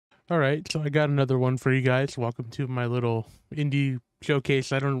All right, so I got another one for you guys. Welcome to my little indie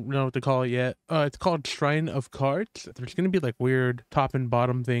showcase. I don't know what to call it yet. It's called Shrine of Cards. There's gonna be like weird top and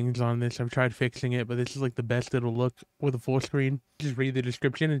bottom things on this. I've tried fixing it, but this is like the best it'll look with a full screen. Just read the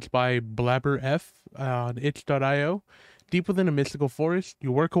description. It's by Blabber F on itch.io. Deep within a mystical forest,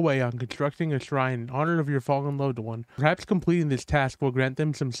 you work away on constructing a shrine in honor of your fallen loved one. Perhaps completing this task will grant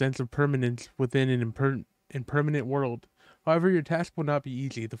them some sense of permanence within an impermanent world. However, your task will not be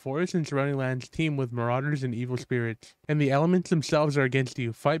easy. The forest and surrounding lands teem with marauders and evil spirits, and the elements themselves are against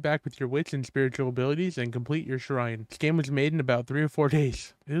you. Fight back with your wits and spiritual abilities and complete your shrine. This game was made in about 3 or 4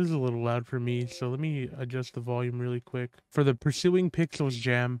 days. It is a little loud for me, so let me adjust the volume really quick. For the Pursuing Pixels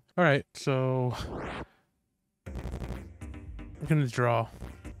jam. Alright, so I'm gonna draw.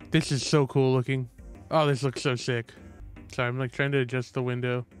 This is so cool looking. Oh, this looks so sick. Sorry, I'm like trying to adjust the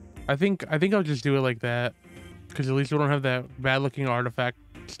window. I think I'll just do it like that, because at least we don't have that bad looking artifact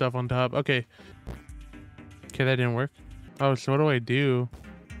stuff on top. Okay, that didn't work. Oh, so what do I do?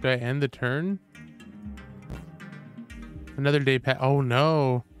 Do I end the turn? Another day oh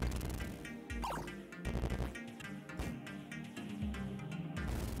no.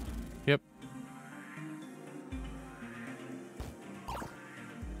 Yep.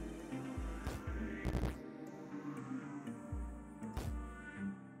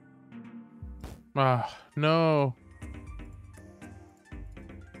 Ah, no.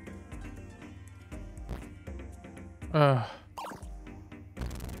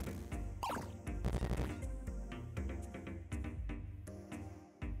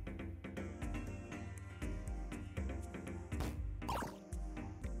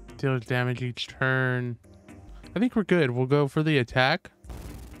 Deals damage each turn. I think we're good. We'll go for the attack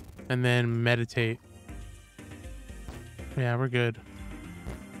and then meditate. Yeah, we're good.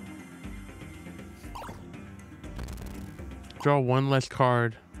 Draw one less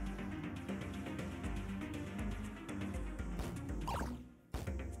card.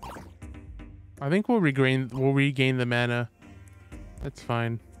 I think we'll regain the mana. That's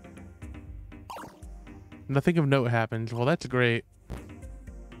fine. Nothing of note happens. Well, that's great.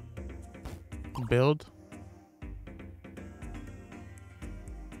 Build.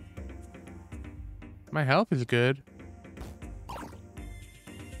 My health is good.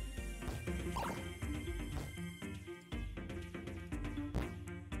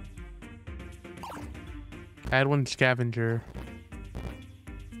 Add one scavenger.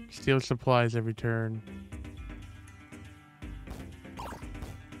 Steal supplies every turn. I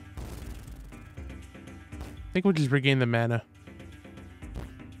think we'll just regain the mana.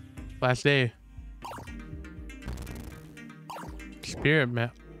 Last day. Spirit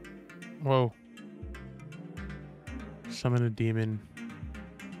map. Whoa. Summon a demon.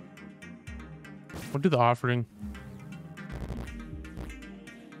 We'll do the offering.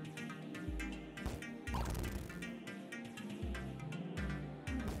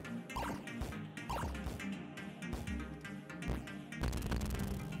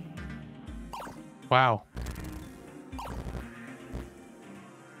 Wow.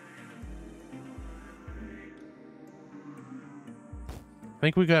 I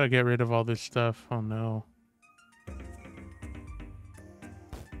think we gotta get rid of all this stuff. Oh no.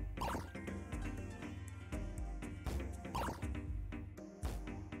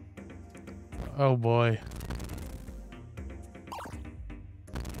 Oh boy.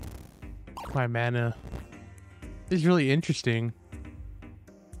 My mana. This is really interesting.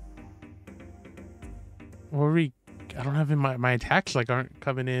 I don't have my attacks like aren't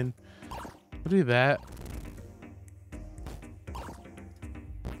coming in. We'll do that.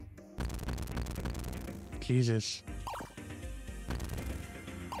 Jesus.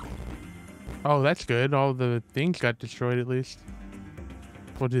 Oh, that's good. All the things got destroyed at least.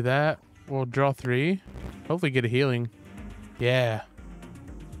 We'll do that. We'll draw 3. Hopefully get a healing. Yeah.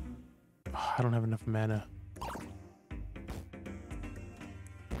 Oh, I don't have enough mana.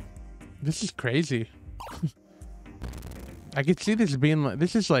 This is crazy. I could see this being like,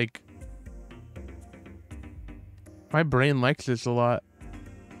 this is like, my brain likes this a lot.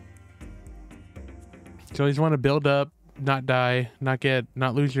 So you just want to build up, not die,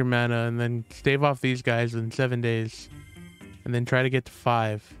 not lose your mana, and then stave off these guys in 7 days. And then try to get to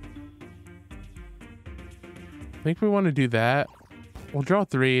 5. I think we want to do that. We'll draw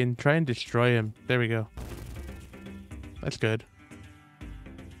 3 and try and destroy him. There we go. That's good.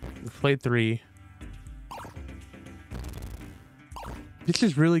 We've played 3. This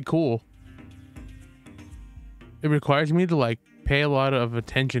is really cool. It requires me to like pay a lot of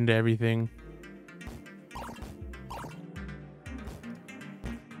attention to everything.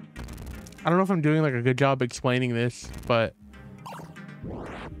 I don't know if I'm doing like a good job explaining this, but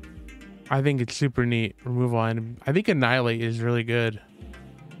I think it's super neat. Removal item. I think annihilate is really good.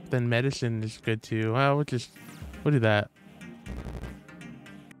 Then medicine is good too. Well, we'll do that.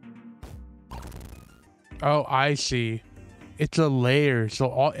 Oh, I see. It's a layer.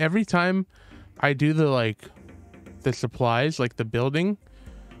 So every time I do the supplies, like the building,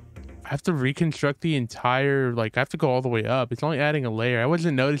 I have to reconstruct the entire, I have to go all the way up. It's only adding a layer. I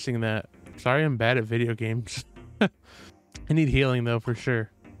wasn't noticing that. Sorry, I'm bad at video games. I need healing though, for sure.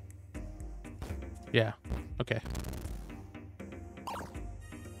 Yeah. Okay.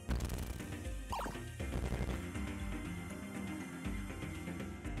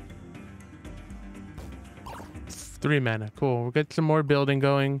 Three mana. Cool. We'll get some more building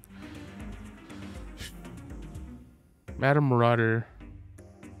going. Add a marauder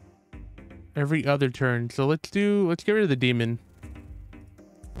every other turn. So let's get rid of the demon.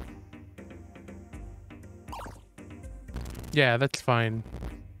 Yeah, that's fine.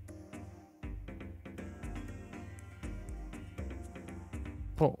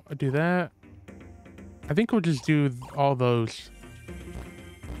 Oh, I do that. I think we'll just do all those.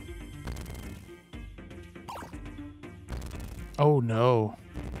 Oh no.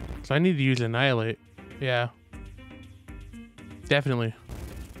 So I need to use annihilate. Yeah. Definitely.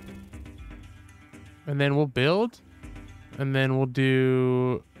 And then we'll build. And then we'll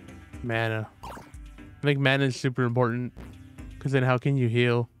do mana. I think mana is super important. Because then how can you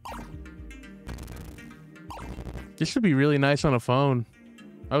heal? This should be really nice on a phone.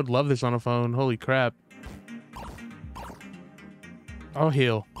 I would love this on a phone. Holy crap. I'll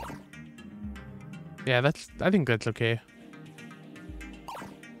heal. Yeah, I think that's okay.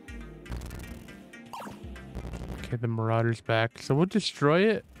 Okay, the marauder's back. So we'll destroy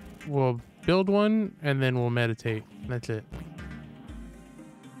it. We'll build one and then we'll meditate. That's it.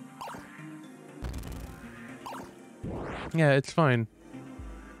 Yeah, it's fine.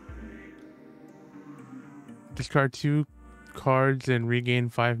 Discard 2 cards and regain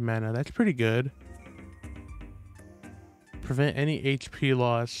 5 mana. That's pretty good. Prevent any HP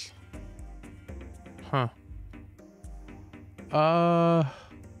loss. Huh.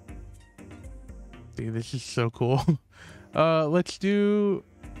 Dude, this is so cool. Let's do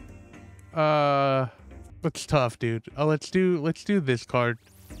that's tough, dude. Let's do this card.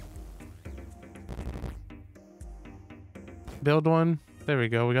 Build one. There we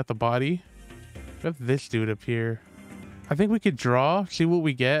go. We got the body. We have this dude up here. I think we could draw, see what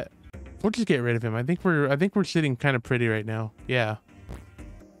we get. We'll just get rid of him. I think we're sitting kind of pretty right now. Yeah.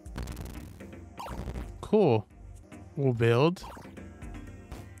 Cool. We'll build.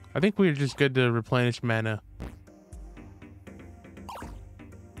 I think we're just good to replenish mana.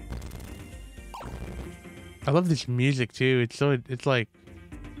 I love this music too. It's like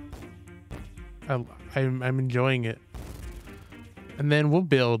I'm enjoying it. And then we'll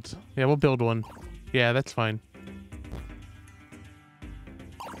build. Yeah, we'll build one. Yeah, that's fine.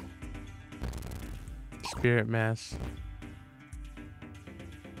 Spirit mass.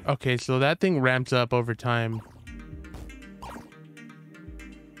 Okay, so that thing ramps up over time.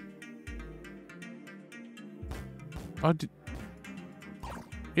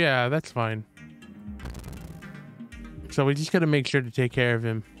 Yeah, that's fine. So we just gotta make sure to take care of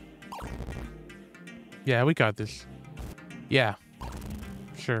him. Yeah, we got this. Yeah.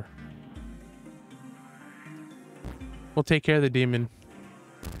 Sure. We'll take care of the demon.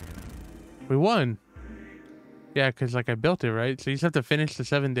 We won. Yeah, because I built it, right? So you just have to finish the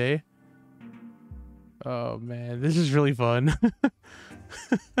 7-day. Oh man, this is really fun.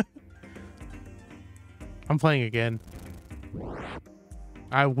 I'm playing again.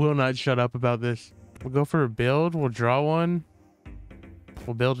 I will not shut up about this. We'll go for a build. We'll draw one.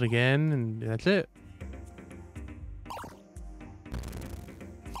 We'll build again, and that's it.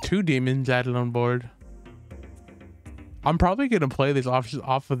 2 demons added on board. I'm probably gonna play this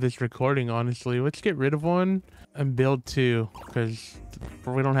off of this recording, honestly. Let's get rid of one and build 2, because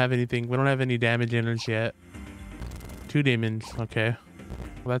we don't have anything. We don't have any damage in us yet. 2 demons. Okay.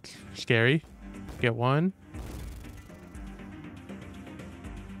 Well, that's scary. Get one.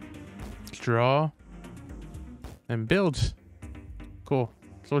 Draw. And build. Cool.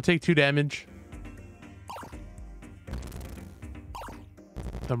 So we'll take 2 damage.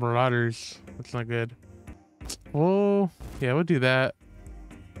 The marauders. That's not good. Well, yeah, we'll do that.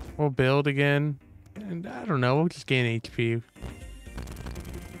 We'll build again. And I don't know. We'll just gain HP.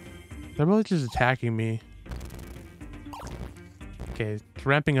 They're both just attacking me. Okay, it's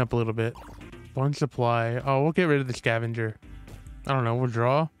ramping up a little bit. 1 supply. Oh, we'll get rid of the scavenger. I don't know. We'll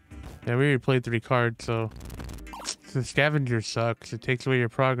draw. Yeah, we already played 3 cards, so the scavenger sucks. It takes away your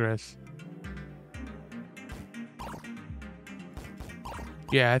progress.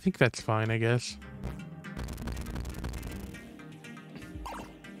 Yeah, I think that's fine, I guess.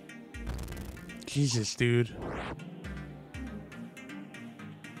 Jesus, dude.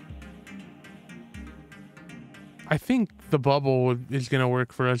 I think the bubble is gonna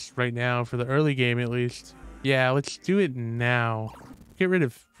work for us right now, for the early game at least. Yeah, let's do it now.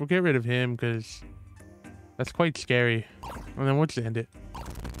 We'll get rid of him because that's quite scary. And then let's end it.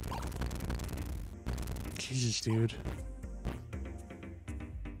 Jesus, dude.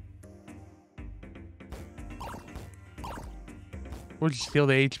 We'll just steal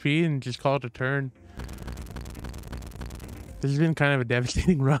the HP and just call it a turn. This has been kind of a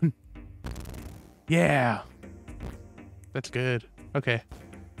devastating run. Yeah. That's good. Okay.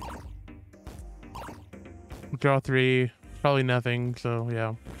 Draw 3. Probably nothing, so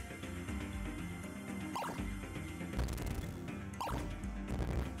yeah.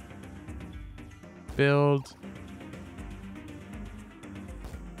 Build.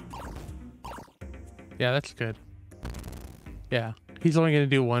 Yeah, that's good. Yeah. He's only going to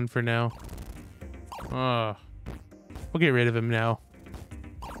do 1 for now. Oh. We'll get rid of him now.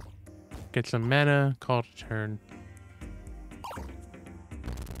 Get some mana. Call it a turn.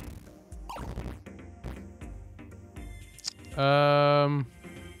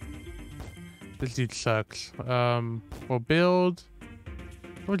 This dude sucks. We'll build.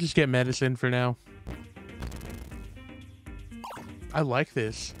 We'll just get medicine for now. I like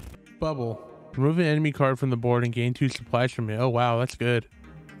this. Bubble. Remove an enemy card from the board and gain 2 supplies from it. Oh wow, that's good.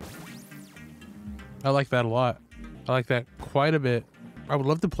 I like that a lot. I like that quite a bit. I would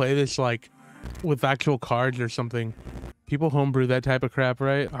love to play this like with actual cards or something. People homebrew that type of crap,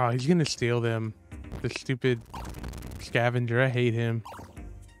 right? Oh, he's gonna steal them. The stupid scavenger. I hate him.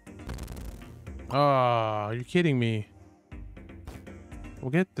 Oh, you're kidding me.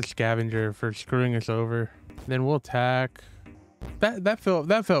 We'll get the scavenger for screwing us over. Then we'll attack. That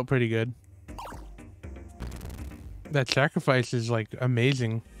felt pretty good. That sacrifice is like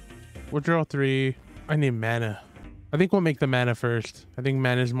amazing. We'll draw 3. I need mana. I think we'll make the mana first. I think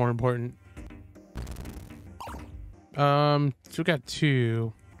mana is more important. So we got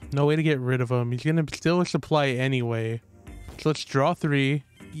 2. No way to get rid of him. He's gonna steal a supply anyway. So let's draw 3.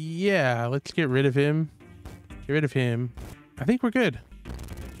 Yeah, let's get rid of him. Get rid of him. I think we're good.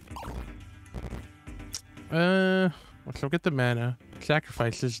 So get the mana.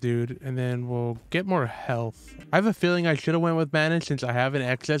 Sacrifice this dude, and then we'll get more health. I have a feeling I should have went with mana since I have an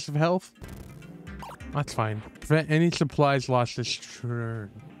excess of health. That's fine. Prevent any supplies lost this turn.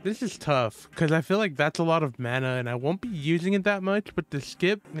 This is tough because I feel like that's a lot of mana and I won't be using it that much, but the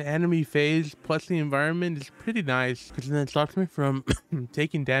skip the enemy phase plus the environment is pretty nice because then it stops me from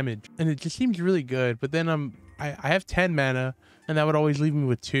taking damage and it just seems really good. But then I have 10 mana and that would always leave me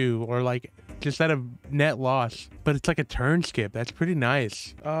with 2 or like just out of net loss, but it's like a turn skip. That's pretty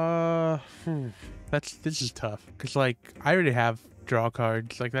nice. This is tough because like I already have draw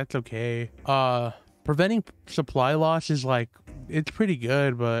cards, like that's okay. Preventing supply loss is like, it's pretty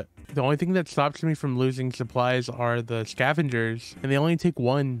good, but the only thing that stops me from losing supplies are the scavengers, and they only take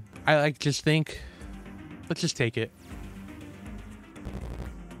 1. I like just think, let's just take it.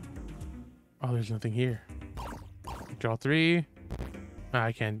 Oh, there's nothing here. Draw 3.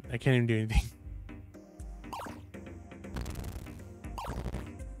 I can't even do anything.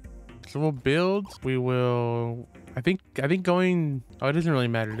 So we'll build. We will. I think going. Oh, it doesn't really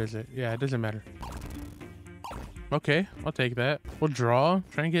matter, does it? Yeah, it doesn't matter. Okay, I'll take that. We'll draw.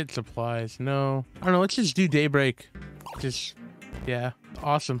 Try and get supplies. No. I don't know. Let's just do Daybreak. Just, yeah.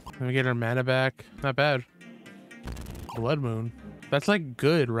 Awesome. Then we get our mana back. Not bad. Blood Moon. That's like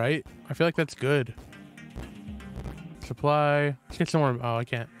good, right? I feel like that's good. Supply. Let's get some more. Oh, I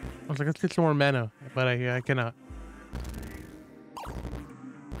can't. I was like, let's get some more mana. But I cannot.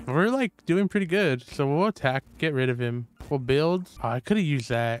 We're like doing pretty good. So we'll attack. Get rid of him. We'll build. Oh, I could have used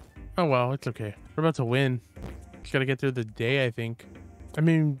that. Oh, well, it's okay. We're about to win. Just gotta get through the day, I think. I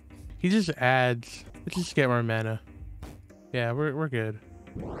mean, he just adds. Let's just get more mana. Yeah, we're good.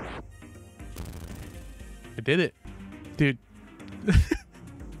 I did it. Dude.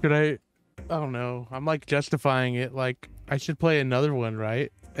 Could I don't know. I'm like justifying it like I should play another one,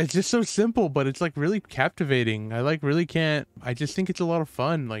 right? It's just so simple, but it's like really captivating. I like really can't. I just think it's a lot of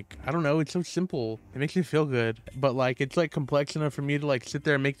fun. Like, I don't know. It's so simple. It makes me feel good. But like, it's like complex enough for me to like sit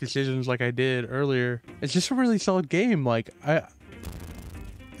there and make decisions like I did earlier. It's just a really solid game. Like,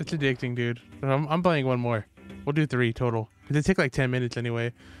 it's addicting, dude. I'm playing one more. We'll do 3 total. Cause it take like 10 minutes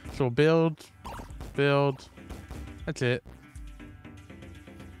anyway. So we'll build. That's it.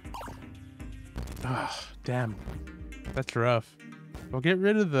 Ah, damn. That's rough. We'll get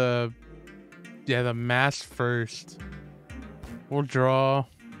rid of the mass first. We'll draw.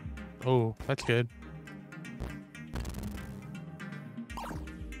 Oh, that's good.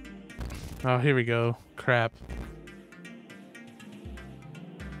 Oh, here we go. Crap.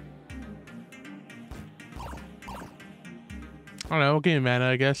 I don't know. We'll give him mana,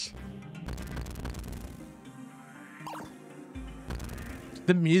 I guess.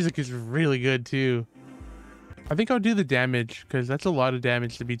 The music is really good, too. I think I'll do the damage, because that's a lot of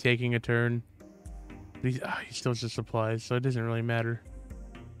damage to be taking a turn. He still has the supplies, so it doesn't really matter.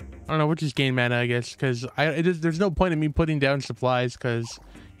 I don't know, we'll just gain mana, I guess, because there's no point in me putting down supplies, because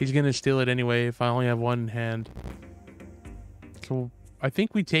he's going to steal it anyway if I only have one in hand. So I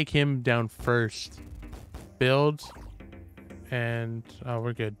think we take him down first. Build. And oh,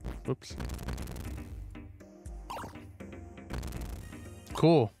 we're good. Whoops.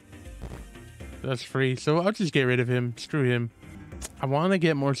 Cool. That's free. So I'll just get rid of him. Screw him. I want to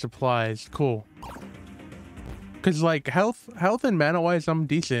get more supplies. Cool. Cause like health and mana wise, I'm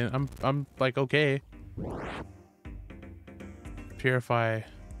decent. I'm like okay. Purify.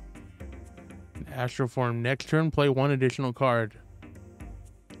 Astral form. Next turn, play one additional card.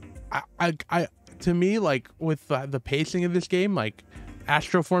 To me, like with the pacing of this game, like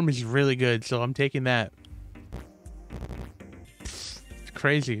Astral form is really good. So I'm taking that. It's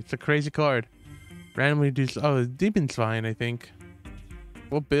crazy. It's a crazy card. Randomly do. Oh, Demon's fine. I think.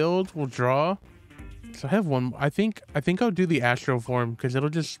 We'll build. We'll draw. So I have one. I think I'll do the Astro form because it'll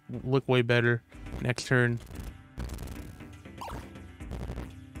just look way better next turn.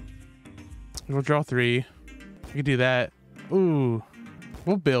 We'll draw 3. We can do that. Ooh,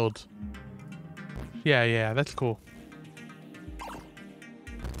 we'll build. Yeah, that's cool.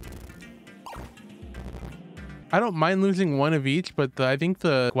 I don't mind losing one of each, but I think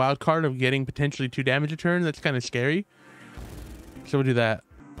the wild card of getting potentially 2 damage a turn, that's kind of scary. So we'll do that.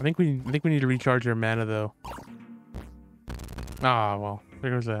 I think we need to recharge our mana though. Ah, well,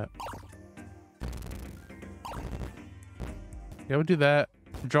 there goes that. Yeah, we'll do that.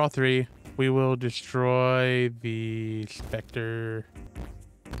 Draw 3. We will destroy the Spectre.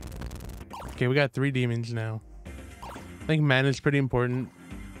 Okay, we got 3 demons now. I think mana is pretty important.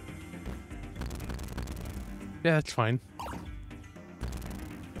 Yeah, that's fine.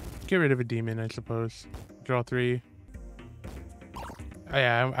 Get rid of a demon, I suppose. Draw 3. Oh,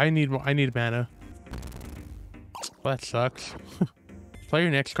 yeah, I need mana. Well, that sucks. Play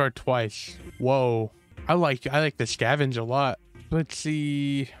your next card twice. Whoa. I like the scavenge a lot. Let's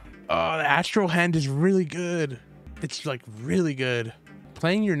see. Oh, the Astral Hand is really good. It's like really good.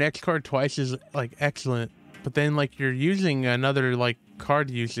 Playing your next card twice is like excellent. But then like you're using another like card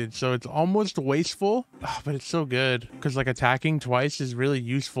usage, so it's almost wasteful. Oh, but it's so good because like attacking twice is really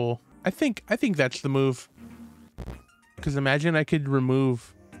useful. I think that's the move. Because imagine I could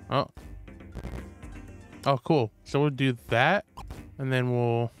remove... Oh, cool. So we'll do that. And then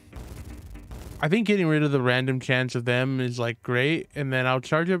we'll... I think getting rid of the random chance of them is like great. And then I'll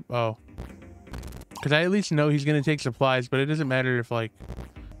charge it... Oh. Because I at least know he's going to take supplies. But it doesn't matter if like...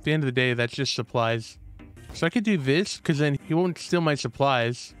 At the end of the day, that's just supplies. So I could do this. Because then he won't steal my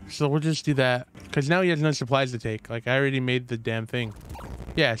supplies. So we'll just do that. Because now he has no supplies to take. Like I already made the damn thing.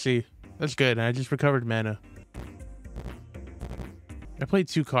 Yeah, see. That's good. And I just recovered mana. I played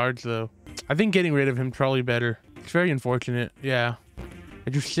 2 cards though. I think getting rid of him probably better. It's very unfortunate. Yeah. I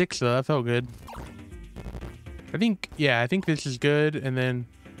drew 6 though. That felt good. I think this is good. And then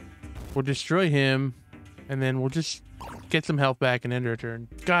we'll destroy him. And then we'll just get some health back and end our turn.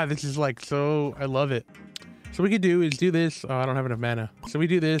 God, this is like so... I love it. So what we could do is do this. Oh, I don't have enough mana. So we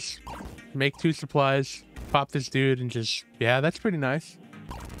do this. Make 2 supplies. Pop this dude and just... Yeah, that's pretty nice.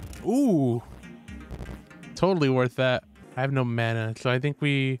 Ooh. Totally worth that. I have no mana, so I think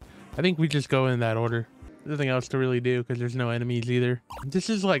we just go in that order. Nothing else to really do because there's no enemies either. This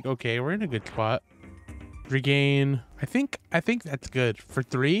is like okay, we're in a good spot. Regain. I think that's good for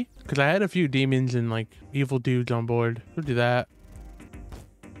 3 because I had a few demons and like evil dudes on board. We'll do that.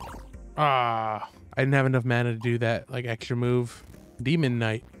 I didn't have enough mana to do that like extra move. Demon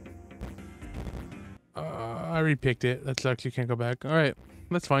Knight. I repicked it. That sucks. You can't go back. All right,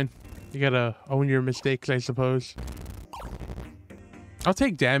 that's fine. You gotta own your mistakes, I suppose. I'll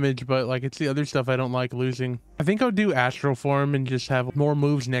take damage, but like it's the other stuff I don't like losing. I think I'll do Astral Form and just have more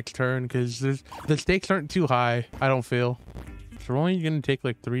moves next turn because the stakes aren't too high, I don't feel. So we're only going to take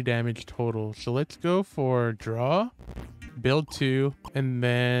like 3 damage total. So let's go for draw, build 2, and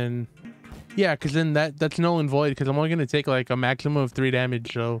then... Yeah, because then that's null and void because I'm only going to take like a maximum of 3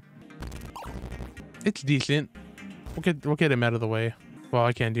 damage, so... It's decent. We'll get him out of the way. Well,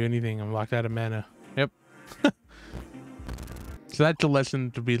 I can't do anything. I'm locked out of mana. Yep. So that's a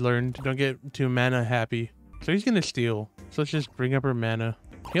lesson to be learned. Don't get too mana happy. So he's gonna steal. So let's just bring up our mana.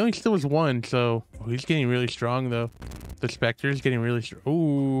 He only still has 1, so he's getting really strong though. The Spectre's getting really strong.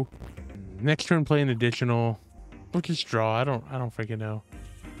 Ooh. Next turn play an additional. We'll just draw. I don't freaking know.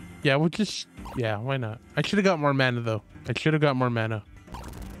 Yeah, we'll just, yeah, why not? I should have got more mana though. I should have got more mana.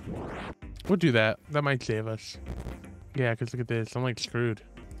 We'll do that. That might save us. Yeah, because look at this. I'm like screwed.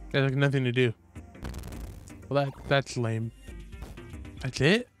 There's like nothing to do. Well, that's lame. That's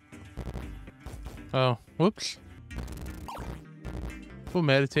it? Oh, whoops. We'll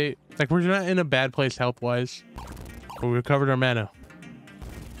meditate. Like, we're not in a bad place health-wise. But we recovered our mana.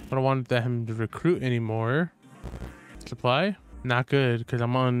 I don't want him to recruit anymore. Supply? Not good, because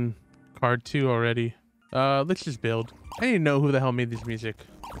I'm on card 2 already. Let's just build. I didn't know who the hell made this music.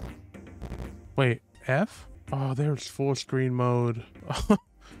 Wait, F? Oh, there's full screen mode.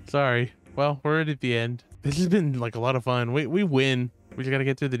 Sorry. Well, we're at the end. This has been like a lot of fun. We win. We just gotta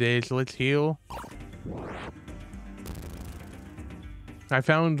get through the day, so let's heal. I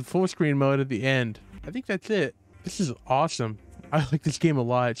found full screen mode at the end. I think that's it. This is awesome. I like this game a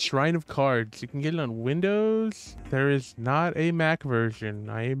lot. Shrine of Cards. You can get it on Windows. There is not a Mac version.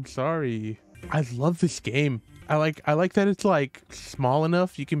 I am sorry. I love this game. I like that it's like small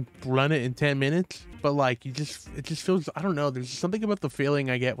enough you can run it in 10 minutes, but like it just feels, I don't know, there's something about the feeling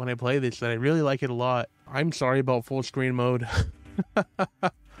I get when I play this that I really like it a lot. I'm sorry about full screen mode.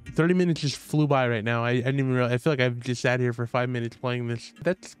 30 minutes just flew by right now. I didn't even realize. I feel like I've just sat here for 5 minutes playing this.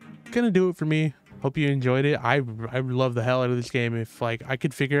 That's gonna do it for me. Hope you enjoyed it. I love the hell out of this game. If like I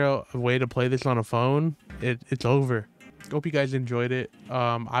could figure out a way to play this on a phone, it's over. Hope you guys enjoyed it.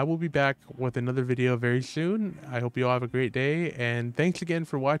 I will be back with another video very soon. I hope you all have a great day, and thanks again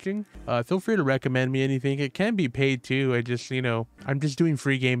for watching. Feel free to recommend me anything. It can be paid too. I just, you know, I'm just doing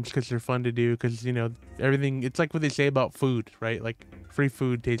free games because they're fun to do, because, you know, everything, it's like what they say about food, right? Like free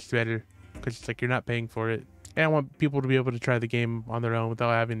food tastes better because it's like you're not paying for it. And I want people to be able to try the game on their own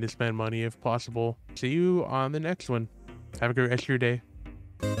without having to spend money if possible. See you on the next one. Have a great rest of your day.